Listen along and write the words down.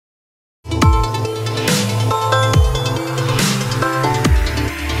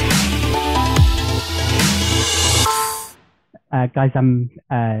Guys, I'm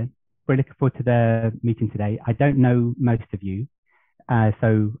really looking forward to the meeting today. I don't know most of you,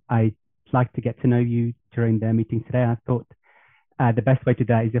 so I'd like to get to know you during the meeting today. I thought the best way to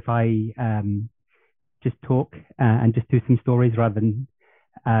do that is if I just talk and just do some stories rather than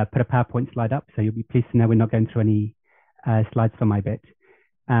put a PowerPoint slide up. So you'll be pleased to know we're not going through any slides for my bit.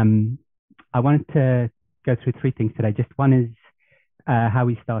 I wanted to go through three things today. Just one is how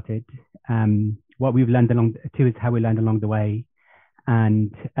we started, what we've learned along, two is how we learned along the way,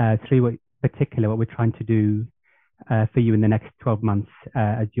 and three, what particular what we're trying to do for you in the next 12 months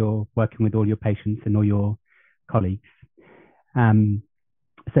as you're working with all your patients and all your colleagues.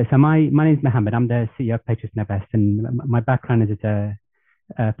 So my name is Mohammed. I'm the CEO of patientsknowbest, and my background is as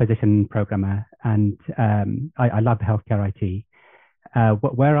a physician programmer, and I love healthcare IT.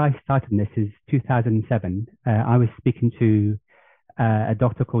 Where I started in this is 2007. I was speaking to a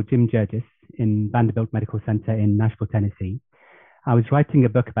doctor called Jim Jergis in Vanderbilt Medical Center in Nashville, Tennessee. I was writing a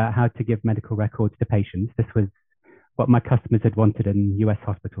book about how to give medical records to patients. This was what my customers had wanted in US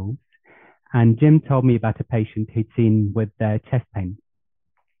hospitals. And Jim told me about a patient he'd seen with chest pain.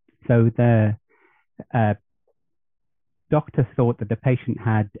 So the doctor thought that the patient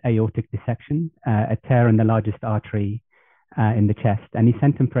had aortic dissection, a tear in the largest artery in the chest, and he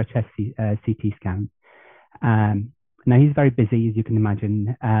sent him for a chest CT scan. Now he's very busy, as you can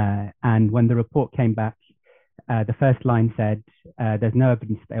imagine, and when the report came back, the first line said, there's no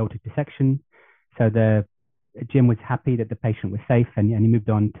evidence of aortic dissection. So Jim was happy that the patient was safe, and he moved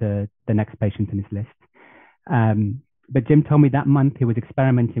on to the next patient in his list. But Jim told me that month he was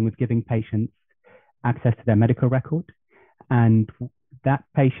experimenting with giving patients access to their medical record. And that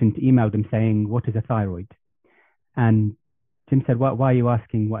patient emailed him saying, what is a thyroid? And Jim said, why are you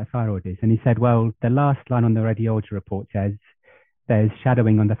asking what a thyroid is? And he said, well, the last line on the radiology report says there's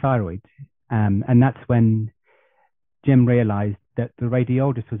shadowing on the thyroid. And that's when Jim realized that the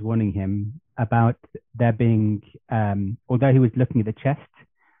radiologist was warning him about there being, although he was looking at the chest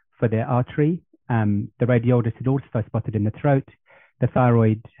for the artery, the radiologist had also spotted in the throat, the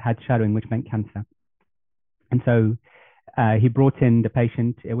thyroid had shadowing, which meant cancer. And so he brought in the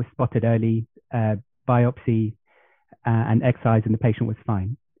patient, it was spotted early, biopsy and excised, and the patient was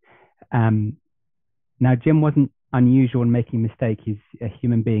fine. Now, Jim wasn't unusual in making mistakes. He's a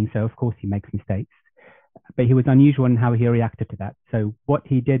human being, so of course he makes mistakes. But he was unusual in how he reacted to that. So what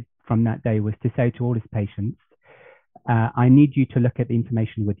he did from that day was to say to all his patients, I need you to look at the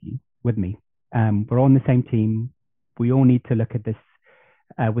information with me. We're all on the same team. We all need to look at this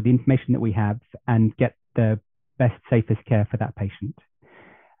with the information that we have and get the best, safest care for that patient.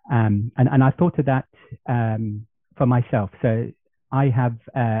 And I thought of that for myself. So I have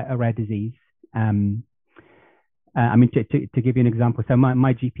a rare disease. I mean, to give you an example, so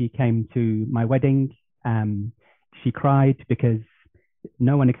my GP came to my wedding. She cried because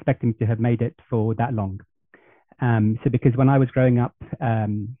no one expected me to have made it for that long. So because when I was growing up,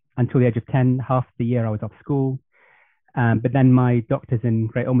 until the age of 10, half the year I was off school. But then my doctors in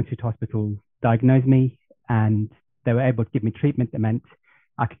Great Ormond Street Hospital diagnosed me, and they were able to give me treatment that meant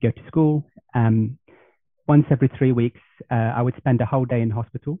I could go to school. Once every 3 weeks, I would spend a whole day in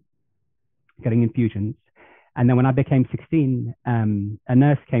hospital getting infusions. And then when I became 16, a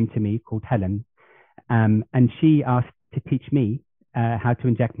nurse came to me called Helen, and she asked to teach me how to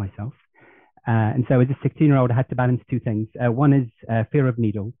inject myself. And so as a 16-year-old, I had to balance two things. One is fear of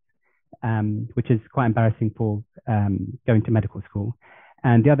needles, which is quite embarrassing for going to medical school.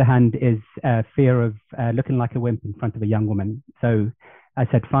 And the other hand is fear of looking like a wimp in front of a young woman. So I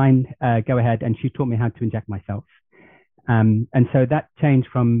said, fine, go ahead. And she taught me how to inject myself. And so that changed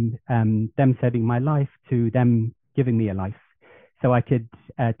from them saving my life to them giving me a life. So I could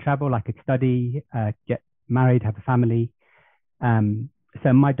travel, I could study, get married, have a family.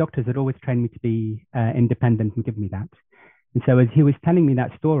 So my doctors had always trained me to be independent and give me that. And so as he was telling me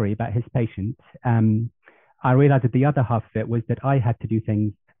that story about his patient, I realized that the other half of it was that I had to do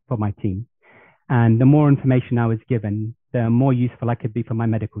things for my team. And the more information I was given, the more useful I could be for my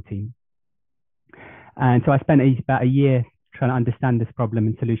medical team. And so I spent about a year trying to understand this problem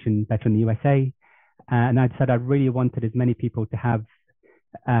and solution better in the USA. And I decided I really wanted as many people to have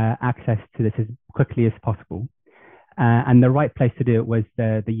access to this as quickly as possible. And the right place to do it was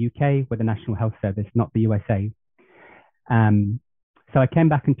the UK with the National Health Service, not the USA. So I came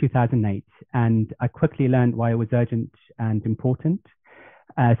back in 2008, and I quickly learned why it was urgent and important.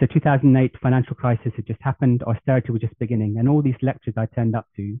 So 2008 financial crisis had just happened, austerity was just beginning, and all these lectures I turned up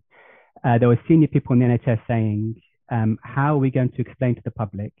to, there were senior people in the NHS saying, how are we going to explain to the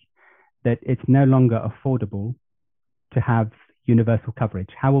public that it's no longer affordable to have universal coverage?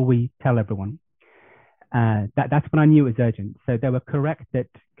 How will we tell everyone? That's when I knew it was urgent. So they were correct that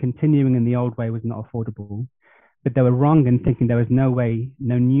continuing in the old way was not affordable, but they were wrong in thinking there was no way,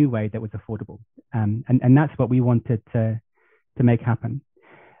 no new way that was affordable. And that's what we wanted to make happen.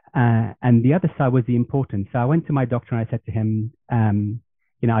 And the other side was the importance. So I went to my doctor and I said to him,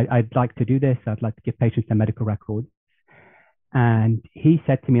 I'd like to do this. I'd like to give patients their medical records. And he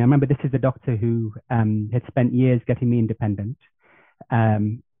said to me, I remember this is a doctor who had spent years getting me independent.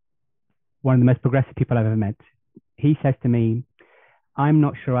 One of the most progressive people I've ever met. He says to me, I'm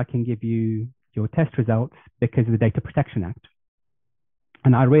not sure I can give you your test results because of the Data Protection Act.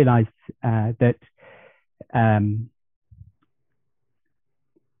 And I realized that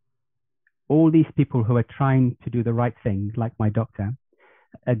all these people who are trying to do the right thing, like my doctor,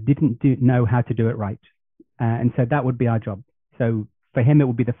 didn't know how to do it right. And so that would be our job. So for him, it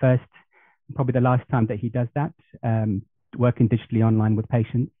would be the first, probably the last time that he does that, working digitally online with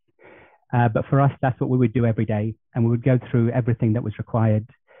patients. But for us, that's what we would do every day. And we would go through everything that was required,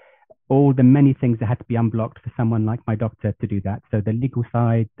 all the many things that had to be unblocked for someone like my doctor to do that. So the legal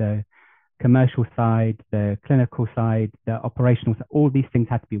side, the commercial side, the clinical side, the operational side, all these things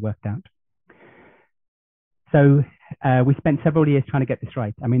had to be worked out. So we spent several years trying to get this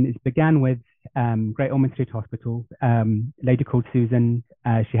right. I mean, it began with Great Ormond Street Hospital, a lady called Susan.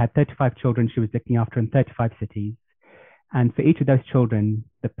 She had 35 children she was looking after in 35 cities. And for each of those children,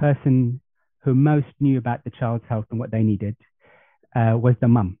 the person who most knew about the child's health and what they needed was the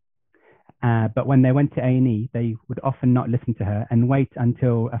mum. But when they went to A&E, they would often not listen to her and wait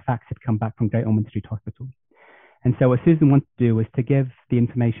until a fax had come back from Great Ormond Street Hospital. And so what Susan wanted to do was to give the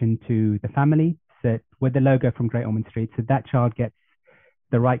information to the family with the logo from Great Ormond Street, so that child gets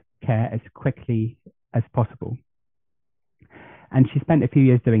the right care as quickly as possible. And she spent a few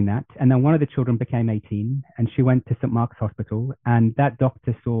years doing that. And then one of the children became 18 and she went to St. Mark's Hospital, and that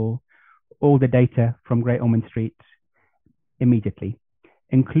doctor saw all the data from Great Ormond Street immediately,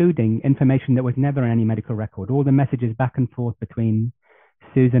 including information that was never in any medical record, all the messages back and forth between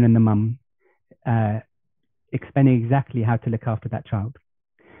Susan and the mum, explaining exactly how to look after that child.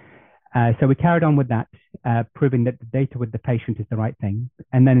 So we carried on with that, proving that the data with the patient is the right thing.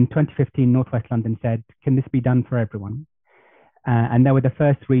 And then in 2015, Northwest London said, can this be done for everyone? And they were the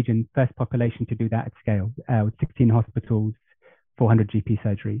first population to do that at scale, with 16 hospitals, 400 GP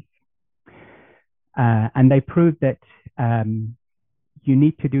surgeries. And they proved that you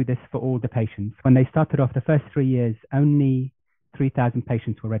need to do this for all the patients. When they started off the first 3 years, only 3,000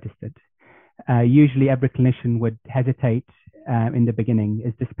 patients were registered. Usually every clinician would hesitate in the beginning.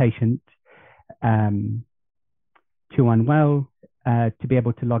 Is this patient too unwell to be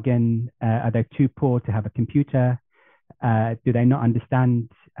able to log in? Are they too poor to have a computer? Do they not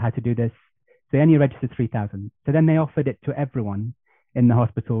understand how to do this? So they only registered 3,000. So then they offered it to everyone in the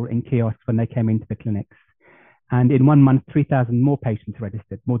hospital in kiosks when they came into the clinics. And in 1 month, 3,000 more patients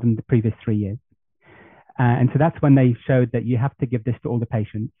registered, more than the previous 3 years. And so that's when they showed that you have to give this to all the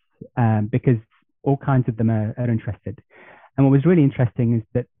patients because all kinds of them are interested. And what was really interesting is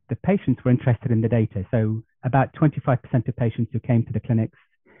that the patients were interested in the data. So about 25% of patients who came to the clinics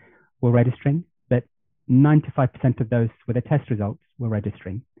were registering, but 95% of those with the test results were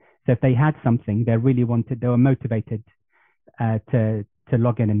registering. So if they had something, they were motivated to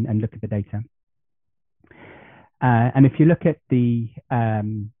log in and look at the data. And if you look at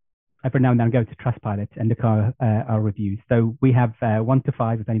every now and then I go to Trustpilot and look at our reviews. So we have 1 to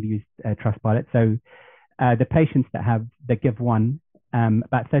 5 if any of you use Trustpilot. So the patients that give 1,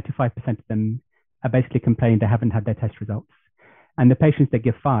 about 35% of them are basically complaining they haven't had their test results. And the patients that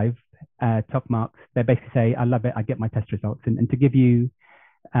give 5 top marks, they basically say, I love it, I get my test results. And to give you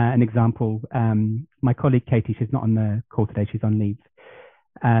an example, my colleague Katie, she's not on the call today, she's on leave.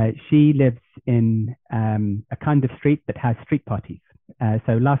 She lives in a kind of street that has street parties.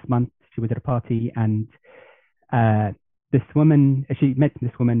 So last month she was at a party and she met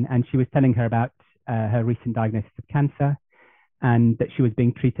this woman and she was telling her about her recent diagnosis of cancer and that she was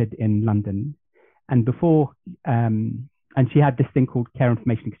being treated in London. And and she had this thing called Care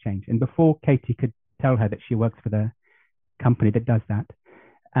Information Exchange. And before Katie could tell her that she works for the company that does that,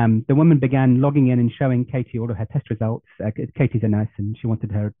 the woman began logging in and showing Katie all of her test results. Katie's a nurse and she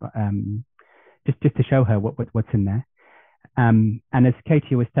wanted her just to show her what's in there. And as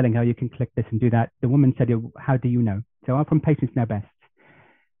Katie was telling her, you can click this and do that, the woman said, how do you know? So I'm from Patientsknowbest.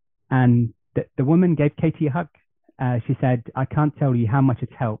 And the woman gave Katie a hug. She said, I can't tell you how much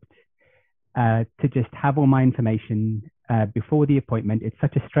it's helped to just have all my information before the appointment. It's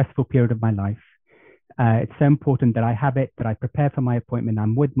such a stressful period of my life. It's so important that I have it, that I prepare for my appointment.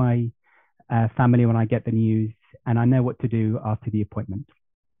 I'm with my family when I get the news, and I know what to do after the appointment.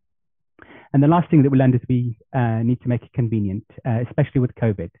 And the last thing that we learned is we need to make it convenient, especially with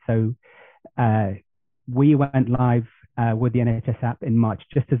COVID. So we went live with the NHS app in March,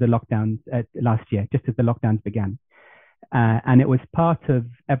 just as the lockdowns last year, just as the lockdowns began. And it was part of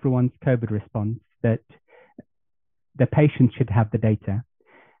everyone's COVID response that the patients should have the data.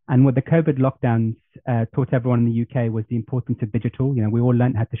 And what the COVID lockdowns taught everyone in the UK was the importance of digital. You know, we all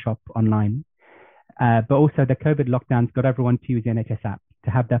learned how to shop online. But also the COVID lockdowns got everyone to use the NHS app,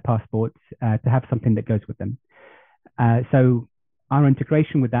 to have their passports, to have something that goes with them. So our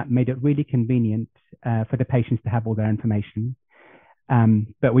integration with that made it really convenient for the patients to have all their information.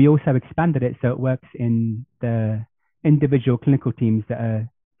 But we also expanded it so it works in the individual clinical teams that are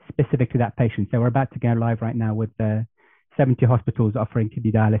specific to that patient. So we're about to go live right now with the 70 hospitals offering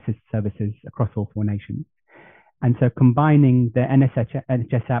kidney dialysis services across all 4 nations. And so combining the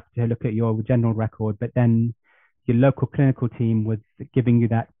NHS app to look at your general record, but then your local clinical team with giving you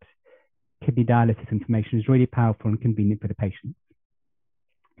that kidney dialysis information is really powerful and convenient for the patients.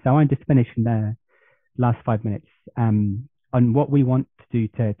 So I want to just finish in the last 5 minutes on what we want to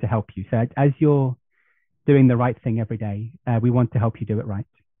do to help you. So as you're doing the right thing every day, we want to help you do it right.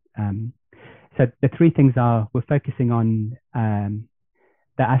 So the 3 things are, we're focusing on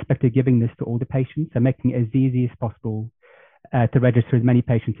the aspect of giving this to all the patients, so making it as easy as possible to register as many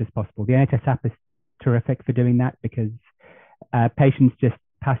patients as possible. The NHS app is terrific for doing that because patients just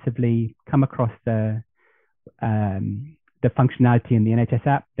passively come across the functionality in the NHS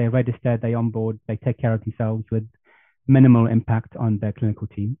app, they register, they onboard, they take care of themselves with minimal impact on their clinical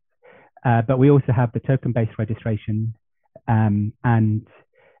team. But we also have the token-based registration, and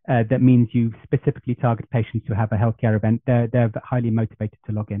that means you specifically target patients who have a healthcare event. They're highly motivated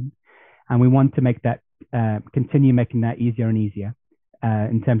to log in. And we want to make that, continue making that easier and easier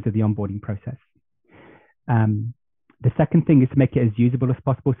in terms of the onboarding process. The second thing is to make it as usable as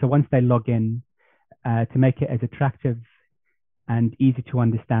possible. So once they log in, to make it as attractive and easy to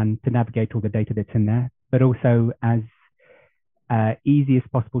understand to navigate all the data that's in there, but also as easy as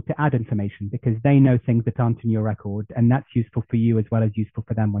possible to add information because they know things that aren't in your record, and that's useful for you as well as useful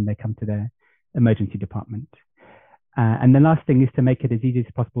for them when they come to the emergency department. And the last thing is to make it as easy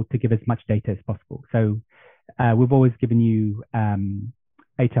as possible to give as much data as possible. So we've always given you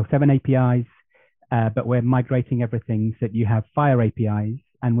HL7 APIs, but we're migrating everything so that you have FHIR APIs,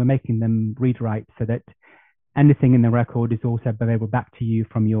 and we're making them read-write so that anything in the record is also available back to you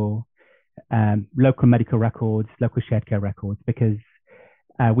from your local medical records, local shared care records, because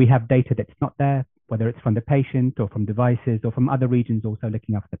we have data that's not there, whether it's from the patient or from devices or from other regions also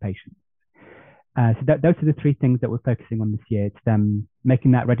looking after the patient. So those are the 3 things that we're focusing on this year. It's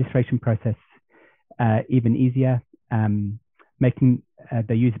making that registration process even easier, making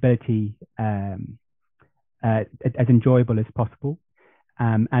the usability as enjoyable as possible,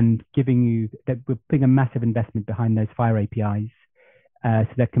 and giving you that we're putting a massive investment behind those FHIR APIs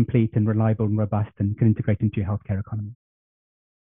so they're complete and reliable and robust and can integrate into your healthcare economy.